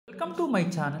Welcome to my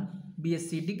channel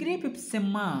BSc degree fifth sem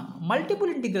multiple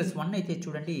integrals 1 అయితే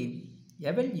చూడండి.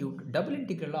 Evaluate double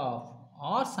integral of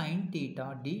are sine theta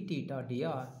D theta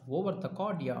DR over the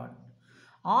card yard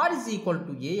are is equal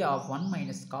to A of 1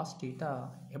 minus cos theta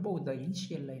above the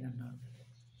initial line అన్నాడు.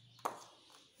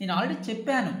 నేను already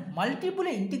చెప్పాను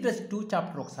multiple integrals 2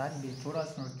 chapter ఒకసారి మీరు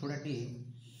చూడండి.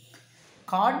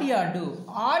 Card yard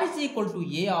are is equal to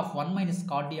A of 1 minus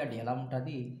card yard ఎలా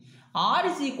ఉంటుంది, are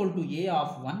is equal to A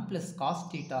of 1 plus cos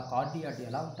theta card yard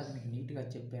ఎలా ఉంటుంది మీకు నీట్గా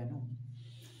చెప్పాను.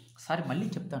 ఒకసారి మళ్ళీ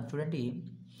చెప్తాను చూడండి.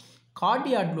 కార్డ్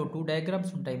యార్డ్లో 2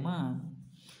 diagrams ఉంటాయమ్మా.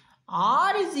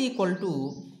 Are is equal to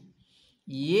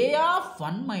A of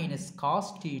 1 minus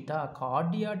cos theta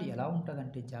card yard ఎలా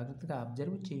ఉంటుందంటే జాగ్రత్తగా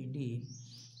అబ్జర్వ్ చేయండి.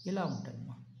 ఇలా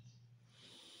ఉంటుందమ్మా.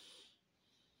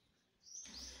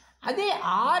 అదే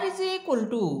are is equal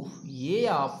to A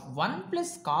of 1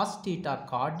 plus cos theta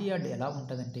card yard ఎలా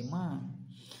ఉంటుందంటే అమ్మా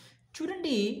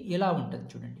చూడండి ఎలా ఉంటుంది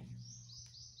చూడండి.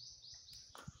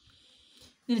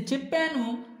 నేను చెప్పాను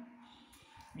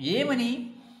ఏమని,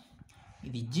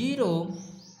 ఇది 0,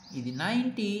 ఇది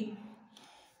 90,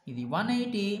 ఇది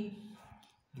 180,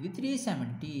 ఇది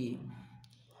 370,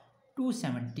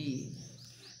 270.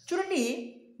 చూడండి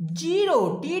 0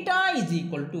 theta is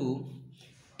equal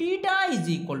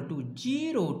to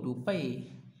 0 to π.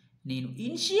 నేను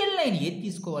ఇనిషియల్ లైన్ ఏది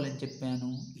తీసుకోవాలని చెప్పాను,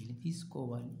 ఇది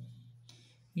తీసుకోవాలి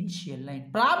ఇనిషియల్ లైన్.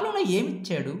 ప్రాబ్లంలో ఏమి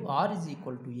ఇచ్చాడు, are is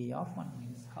equal to A of 1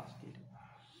 minus cos theta.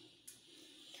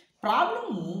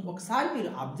 Problem ఒకసారి మీరు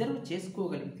అబ్జర్వ్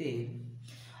చేసుకోగలిగితే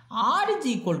are is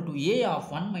equal to A of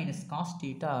 1 minus cos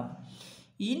theta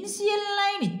initial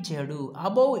line ఇచ్చాడు,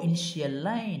 అబౌవ్ ఇనిషియల్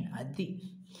లైన్. అది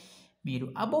మీరు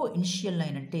అబౌవ్ ఇనిషియల్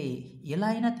లైన్ అంటే ఎలా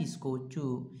అయినా తీసుకోవచ్చు,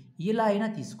 ఇలా అయినా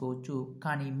తీసుకోవచ్చు,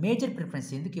 కానీ మేజర్ ప్రిఫరెన్స్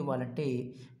ఎందుకు ఇవ్వాలంటే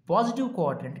పాజిటివ్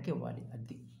కోఆర్డినేట్కి ఇవ్వాలి.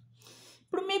 అది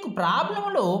ఇప్పుడు మీకు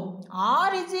ప్రాబ్లంలో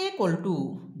are is equal to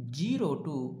 0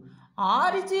 to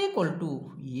are is equal to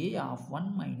A of 1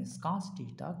 minus cos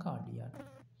theta card yard.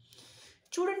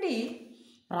 చూడండి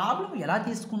ప్రాబ్లం ఎలా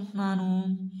తీసుకుంటున్నాను,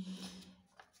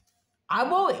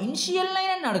 అబౌవ్ ఇనిషియల్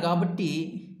లైన్ అన్నాడు కాబట్టి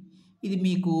ఇది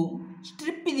మీకు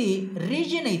స్ట్రిప్, ఇది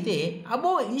రీజియన్ అయితే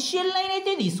అబౌవ్ ఇనిషియల్ లైన్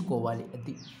అయితే తీసుకోవాలి.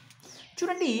 అది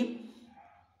చూడండి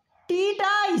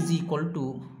theta is equal to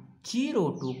 0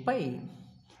 to π,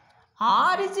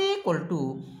 are is equal to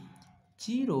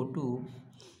 0 to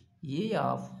A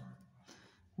of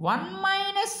 1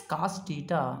 minus cos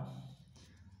theta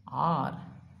are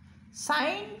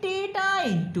sine theta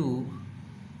into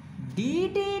D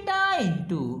theta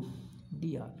into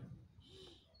DR.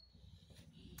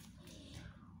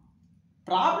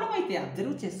 Problem అయితే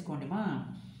అబ్జర్వ్ చేసుకోండి మా.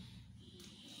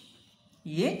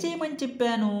 ఏం చేయమని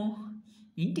చెప్పాను,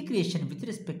 ఇంటిగ్రేషన్ విత్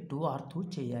రెస్పెక్ట్ టు ఆర్తో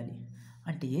చేయాలి.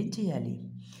 అంటే ఏం చేయాలి,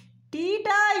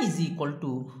 theta is equal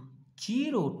to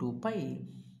 0 to π,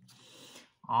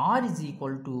 are is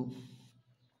equal to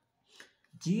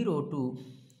 0 to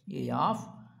A of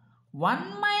 1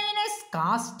 minus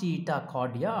cos theta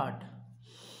card yard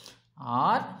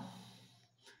are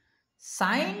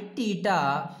sine theta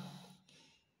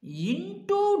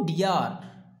into DR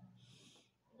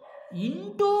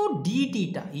into D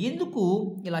theta. ఎందుకు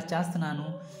ఇలా చేస్తున్నాను,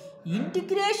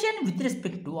 integration with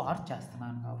respect to are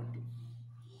చేస్తున్నాను కాబట్టి.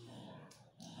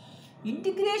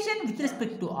 Integration with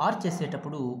respect to are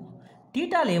చేసేటప్పుడు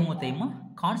థీటాలు ఏమవుతాయమ్మా,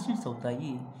 constants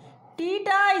అవుతాయి.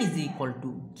 Theta is equal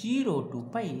to 0 to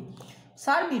π.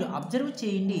 Sir మీరు observe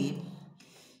చేయండి,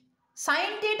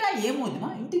 sine theta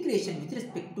ఏమవుతుందమ్మా, integration with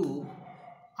respect to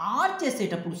are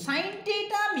చేసేటప్పుడు సైన్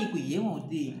థీటా మీకు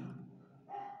ఏమవుద్ది,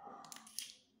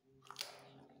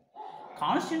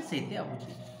 కాన్స్టెంట్స్ అయితే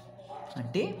అవుతుంది.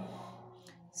 అంటే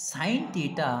సైన్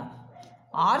థీటా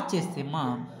ఆర్ చేస్తే మా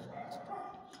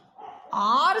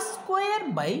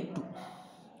r²/2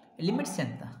 లిమిట్స్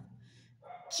ఎంత,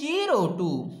 0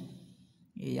 to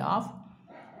A of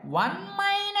 1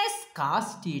 minus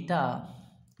cos theta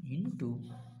into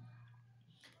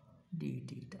D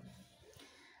theta.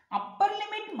 Upper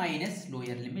limit minus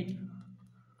lower limit,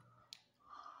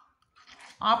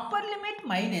 upper limit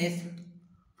minus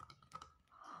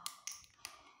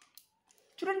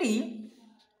చూడండి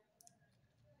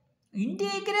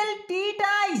integral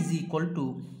theta is equal to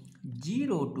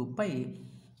 0 to π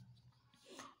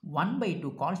 1/2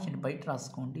 constant బయట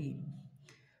రాసుకోండి.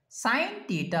 సైన్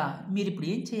థీటా మీరు ఇప్పుడు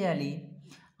ఏం చేయాలి,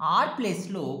 ఆర్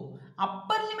ప్లేస్లో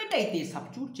అప్పర్ లిమిట్ అయితే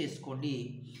సబ్స్టిట్యూట్ చేసుకోండి,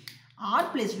 ఆర్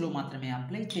ప్లేస్లో మాత్రమే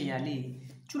అప్లై చేయాలి.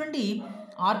 చూడండి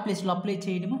ఆర్ ప్లేస్లో అప్లై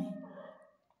చేయడము,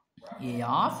 ఏ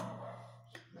of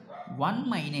 1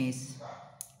 minus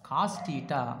cos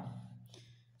theta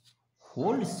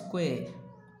whole square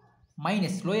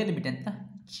minus lower limit ఎంత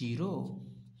 0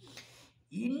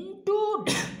 ఇంటూ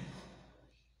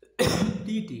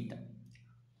డి టీటా.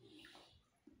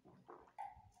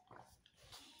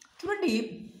 చూడండి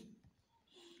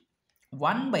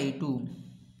 1/2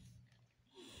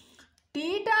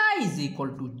 theta is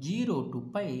equal to 0 to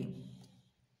pi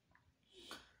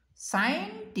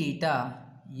sine theta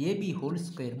AB whole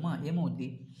square ఏమవుద్ది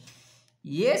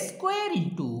ఏ square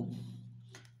into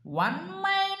 1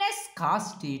 minus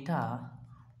cos theta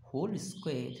whole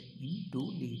square into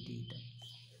D theta.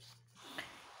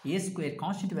 ఏ square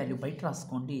constant value బయట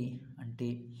రాసుకోండి. అంటే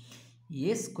ఏ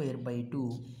square by 2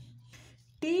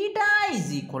 theta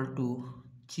is equal to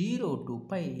 0 to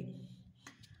pi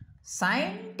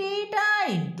sine theta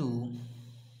into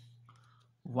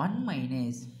 1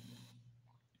 minus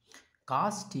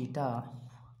cos theta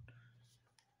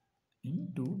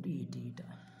into D theta.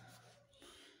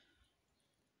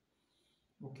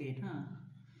 ఓకేనా?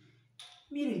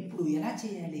 మీరు ఇప్పుడు ఎలా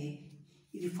చేయాలి?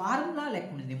 ఇది ఫార్ములా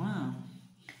లెక్క ఉందిమా,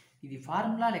 ఇది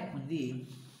ఫార్ములా లెక్క ఉంది.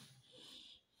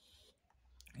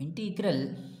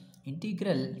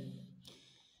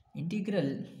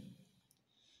 Integral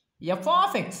F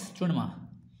of X చూడమా,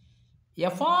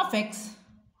 F of X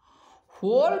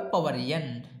whole power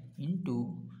N into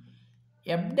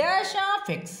F dash of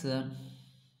X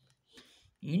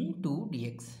into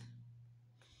dx.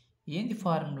 ఏంది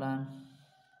formula?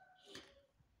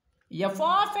 F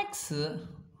of X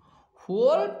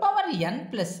whole power N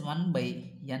plus 1 by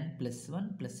N plus 1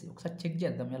 plus. ఒకసారి check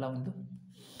చేద్దాం ఎలా ఉందో.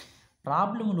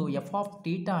 ప్రాబ్లంలో F of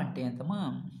theta అంటే ఎంతమా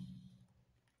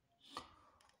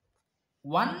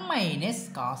 1 minus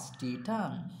cos theta.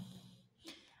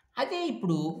 అదే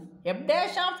ఇప్పుడు F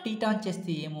dash of theta అని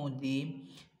చేస్తే ఏమవుద్ది?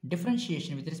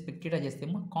 డిఫరెన్షియేషన్ విత్ రెస్పెక్ట్ టీటా చేస్తే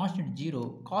ఏమో కాన్స్టెంట్ 0,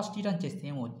 కాస్ టీటా అని చేస్తే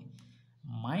ఏమవుద్ది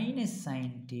minus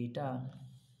sine theta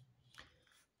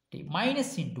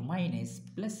minus into minus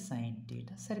plus sine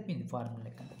theta. సరిపోయింది ఫార్ములా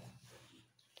లెక్క.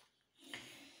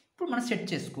 ఇప్పుడు మనం సెట్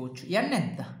చేసుకోవచ్చు. ఎన్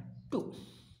ఎంత 2,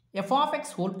 F of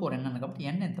X whole power ఎన్ అన్న కాబట్టి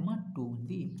ఎన్ ఎంతమా 2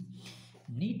 ఉంది.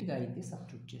 నీట్గా అయితే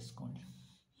సబ్స్టిట్యూట్ చేసుకోండి.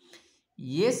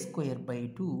 ఏ square by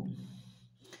 2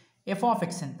 F of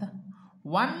X ఎంత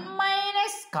 1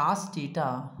 minus cos theta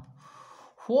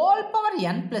whole power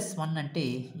ఎన్ ప్లస్ 1 అంటే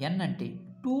ఎన్ అంటే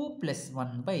 2 ప్లస్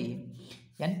 1 బై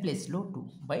ఎన్ ప్లస్లో 2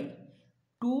 by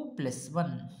 2 plus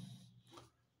 1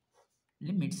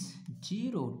 limits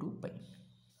 0 to pi.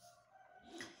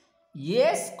 A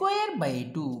square by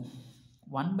 2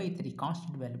 1/3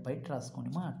 constant value బయట రాసుకోండి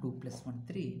మా 2 plus 1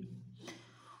 3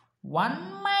 1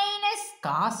 minus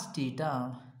cos theta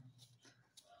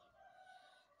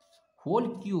whole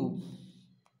cube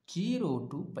 0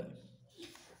 to pi.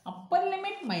 Upper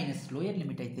limit minus lower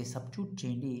limit అయితే substitute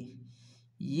చేయండి.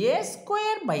 ఏ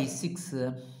square by 6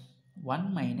 1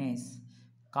 minus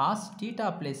cos theta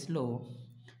ప్లేస్లో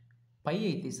పై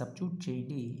అయితే substitute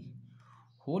చేయండి.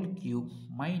 Whole cube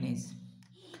minus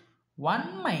 1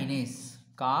 minus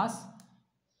cos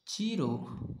 0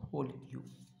 whole cube.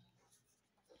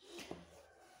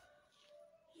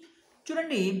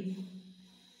 చూడండి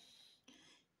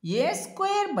ఏ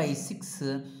square by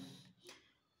 6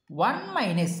 1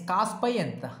 minus cos pi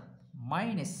ఎంత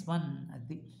minus 1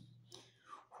 అది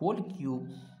whole cube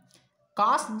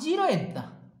cos 0 ఎంత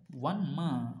 1 మా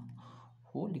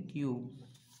హోల్ క్యూబ్.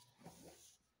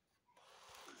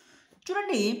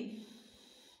 చూడండి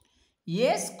ఏ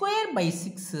square by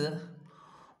 6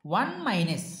 1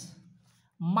 minus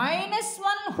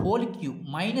 1 whole cube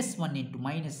minus 1 into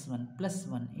minus 1 plus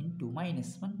 1 into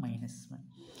minus 1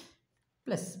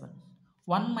 plus 1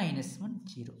 1 minus 1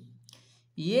 0.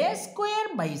 A square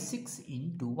by 6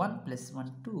 into 1 plus 1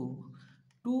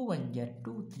 2 1 జర్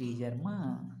 2 3 జర్ మా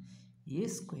ఏ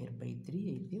square by 3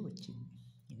 అయితే వచ్చింది.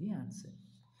 ఇది answer.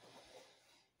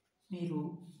 మీరు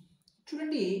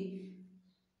చూడండి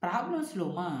ప్రాబ్లమ్స్లో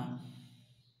మా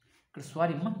ఇక్కడ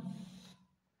సారీ అమ్మా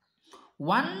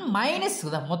 1 మైనస్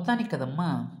కదా మొత్తానికి కదమ్మా,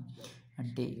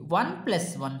 అంటే 1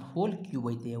 ప్లస్ 1 హోల్ క్యూబ్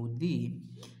అయితే అవుద్ది,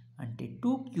 అంటే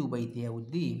 2 క్యూబ్ అయితే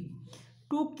అవుద్ది.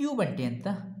 2 క్యూబ్ అంటే ఎంత?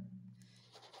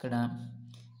 ఇక్కడ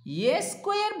ఏ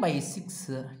స్క్వేర్ బై 6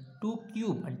 2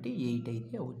 క్యూబ్ అంటే 8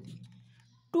 అయితే అవుద్ది.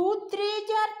 2 3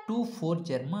 జార్ 2 4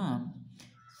 జర్మా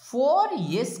 4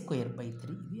 ఏ స్క్వేర్ బై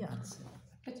 3 ఇది ఆన్సర్.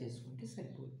 అట్లా చేసుకుంటే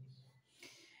సరిపోతుంది.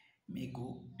 మీకు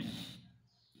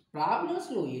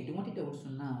ప్రాబ్లమ్స్లో ఎటువంటి డౌట్స్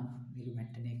ఉన్నా మీరు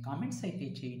వెంటనే కామెంట్స్ అయితే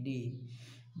చేయండి.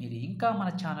 మీరు ఇంకా మన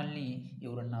ఛానల్ని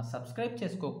ఎవరన్నా సబ్స్క్రైబ్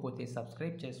చేసుకోకపోతే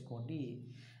సబ్స్క్రైబ్ చేసుకోండి,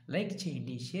 లైక్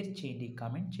చేయండి, షేర్ చేయండి,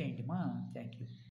 కామెంట్ చేయండి మా. Thank you.